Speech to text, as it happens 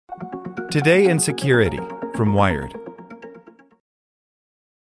Today in Security from Wired.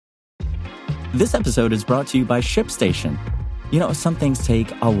 This episode is brought to you by ShipStation. You know, some things take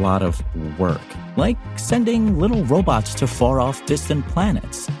a lot of work, like sending little robots to far-off distant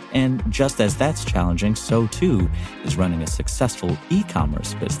planets. And just as that's challenging, so too is running a successful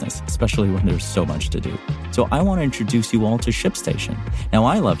e-commerce business, especially when there's so much to do. So I want to introduce you all to ShipStation. Now,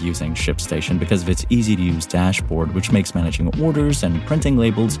 I love using ShipStation because of its easy-to-use dashboard, which makes managing orders and printing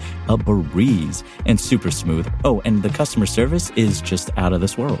labels a breeze and super smooth. Oh, and the customer service is just out of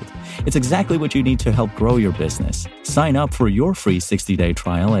this world. It's exactly what you need to help grow your business. Sign up for your free 60-day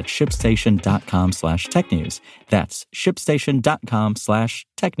trial at shipstation.com/technews. That's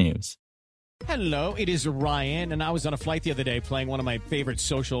shipstation.com/technews. Hello, it is Ryan, and I was on a flight the other day playing one of my favorite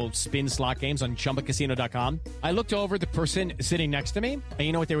social spin slot games on ChumbaCasino.com. I looked over at the person sitting next to me, and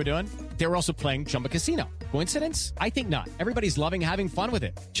you know what they were doing? They were also playing Chumba Casino. Coincidence? I think not. Everybody's loving having fun with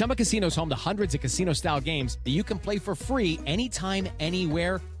it. Chumba Casino is home to hundreds of casino-style games that you can play for free anytime,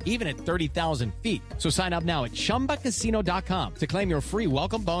 anywhere, even at 30,000 feet. So sign up now at ChumbaCasino.com to claim your free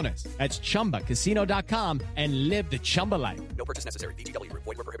welcome bonus. That's ChumbaCasino.com and live the Chumba life. No purchase necessary. VGW. Void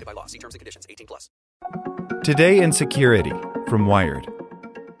where prohibited by law. See terms and conditions. 18+. Today in Security from Wired.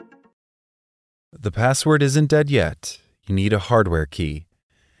 The password isn't dead yet. You need a hardware key.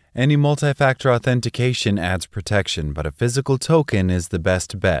 Any multifactor authentication adds protection, but a physical token is the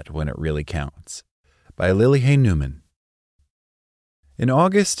best bet when it really counts. By Lily Hay Newman. In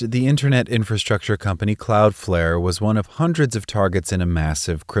August, the internet infrastructure company Cloudflare was one of hundreds of targets in a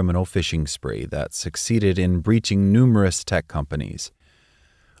massive criminal phishing spree that succeeded in breaching numerous tech companies.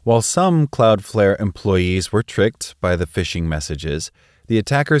 While some Cloudflare employees were tricked by the phishing messages, the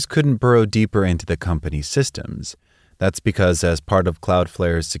attackers couldn't burrow deeper into the company's systems. That's because, as part of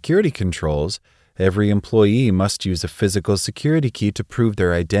Cloudflare's security controls, every employee must use a physical security key to prove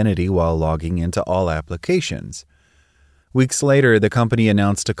their identity while logging into all applications. Weeks later, the company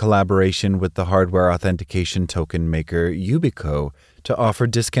announced a collaboration with the hardware authentication token maker Yubico to offer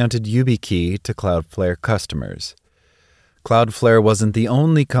discounted YubiKey to Cloudflare customers. Cloudflare wasn't the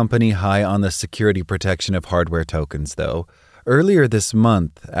only company high on the security protection of hardware tokens, though. Earlier this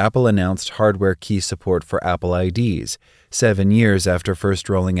month, Apple announced hardware key support for Apple IDs, 7 years after first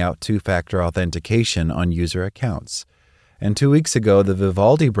rolling out two-factor authentication on user accounts. And 2 weeks ago, the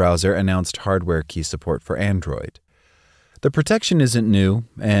Vivaldi browser announced hardware key support for Android. The protection isn't new,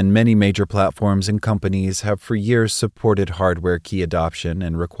 and many major platforms and companies have for years supported hardware key adoption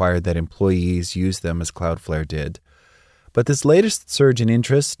and required that employees use them as Cloudflare did. But this latest surge in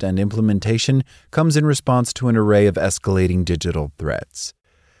interest and implementation comes in response to an array of escalating digital threats.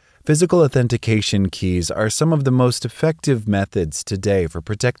 Physical authentication keys are some of the most effective methods today for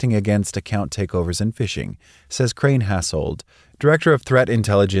protecting against account takeovers and phishing, says Crane Hassold, Director of Threat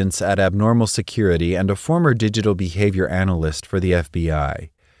Intelligence at Abnormal Security and a former digital behavior analyst for the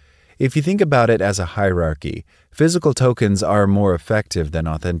FBI. If you think about it as a hierarchy, physical tokens are more effective than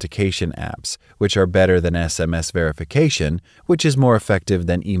authentication apps, which are better than SMS verification, which is more effective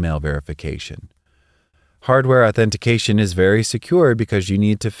than email verification. Hardware authentication is very secure because you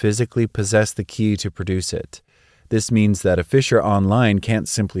need to physically possess the key to produce it. This means that a phisher online can't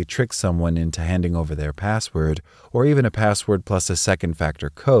simply trick someone into handing over their password, or even a password plus a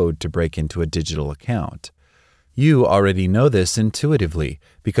second-factor code to break into a digital account. You already know this intuitively,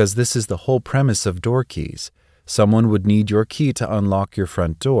 because this is the whole premise of door keys. Someone would need your key to unlock your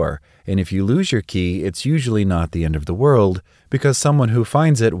front door, and if you lose your key, it's usually not the end of the world, because someone who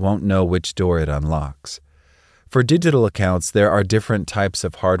finds it won't know which door it unlocks. For digital accounts, there are different types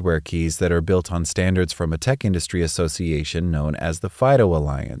of hardware keys that are built on standards from a tech industry association known as the FIDO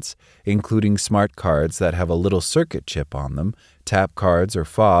Alliance, including smart cards that have a little circuit chip on them, tap cards or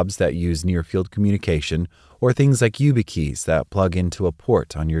fobs that use near-field communication, or things like YubiKeys that plug into a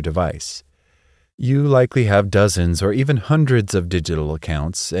port on your device. You likely have dozens or even hundreds of digital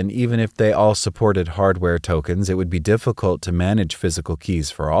accounts, and even if they all supported hardware tokens, it would be difficult to manage physical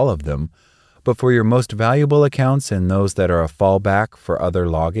keys for all of them. But for your most valuable accounts and those that are a fallback for other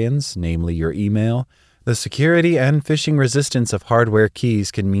logins, namely your email, the security and phishing resistance of hardware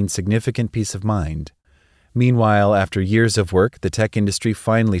keys can mean significant peace of mind. Meanwhile, after years of work, the tech industry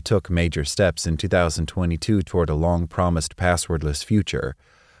finally took major steps in 2022 toward a long-promised passwordless future.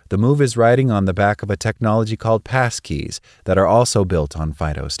 The move is riding on the back of a technology called passkeys that are also built on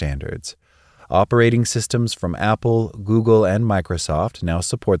FIDO standards. Operating systems from Apple, Google, and Microsoft now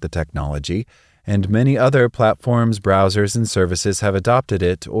support the technology, and many other platforms, browsers, and services have adopted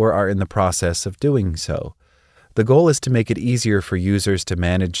it or are in the process of doing so. The goal is to make it easier for users to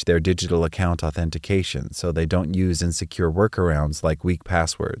manage their digital account authentication so they don't use insecure workarounds like weak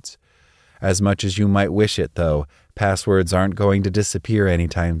passwords. As much as you might wish it, though, passwords aren't going to disappear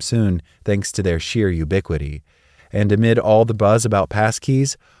anytime soon thanks to their sheer ubiquity. And amid all the buzz about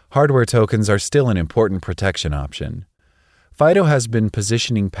passkeys, hardware tokens are still an important protection option. FIDO has been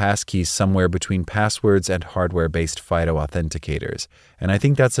positioning passkeys somewhere between passwords and hardware-based FIDO authenticators, and I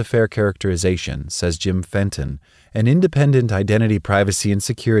think that's a fair characterization, says Jim Fenton, an independent identity privacy and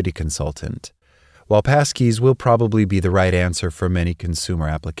security consultant. While passkeys will probably be the right answer for many consumer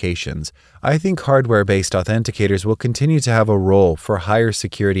applications, I think hardware-based authenticators will continue to have a role for higher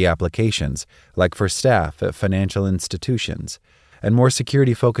security applications, like for staff at financial institutions. And more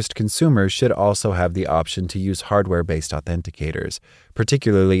security-focused consumers should also have the option to use hardware-based authenticators,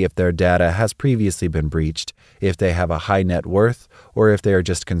 particularly if their data has previously been breached, if they have a high net worth, or if they are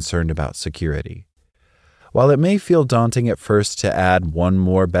just concerned about security. While it may feel daunting at first to add one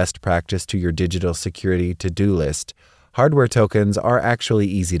more best practice to your digital security to-do list, hardware tokens are actually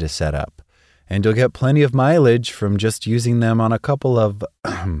easy to set up, and you'll get plenty of mileage from just using them on a couple of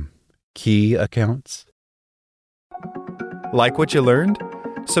key accounts. Like what you learned?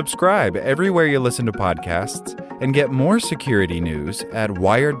 Subscribe everywhere you listen to podcasts and get more security news at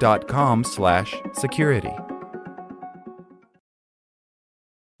wired.com/security.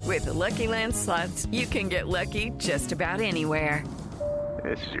 With the Lucky Land Slots, you can get lucky just about anywhere.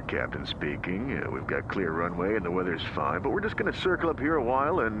 This is your captain speaking. We've got clear runway and the weather's fine, but we're just going to circle up here a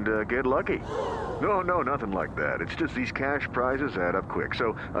while and get lucky. No, nothing like that. It's just these cash prizes add up quick.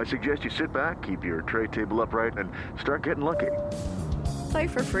 So I suggest you sit back, keep your tray table upright, and start getting lucky. Play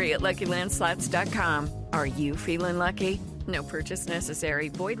for free at LuckyLandSlots.com. Are you feeling lucky? No purchase necessary.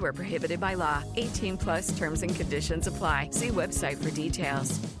 Void where prohibited by law. 18+ terms and conditions apply. See website for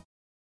details.